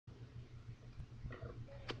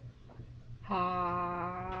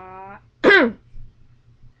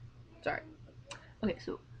Sorry. Okay,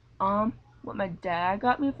 so what my dad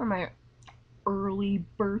got me for my early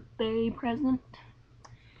birthday present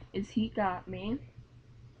is he got me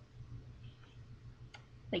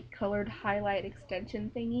like colored highlight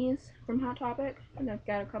extension thingies from Hot Topic, and I've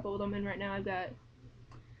got a couple of them in right now. I've got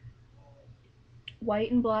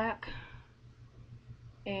white and black,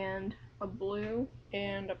 and a blue,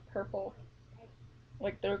 and a purple.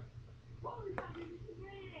 Like they're.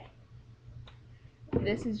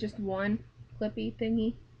 This is just one clippy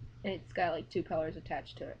thingy, and it's got like two colors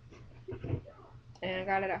attached to it. And I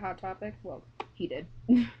got it at Hot Topic. Well, he did.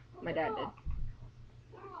 My dad did.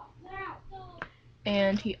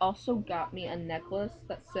 And he also got me a necklace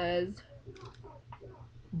that says,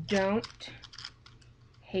 "Don't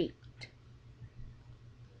hate."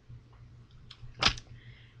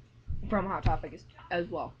 From Hot Topic as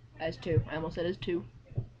well. As two. I almost said as two.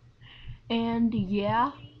 And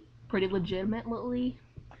yeah, pretty legitimately,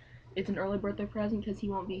 it's an early birthday present because he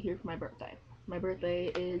won't be here for my birthday. My birthday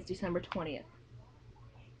is December 20th.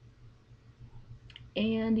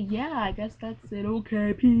 And yeah, I guess that's it.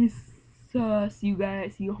 Okay, peace. See you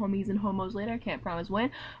guys, see you homies and homos later. I can't promise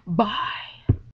when. Bye.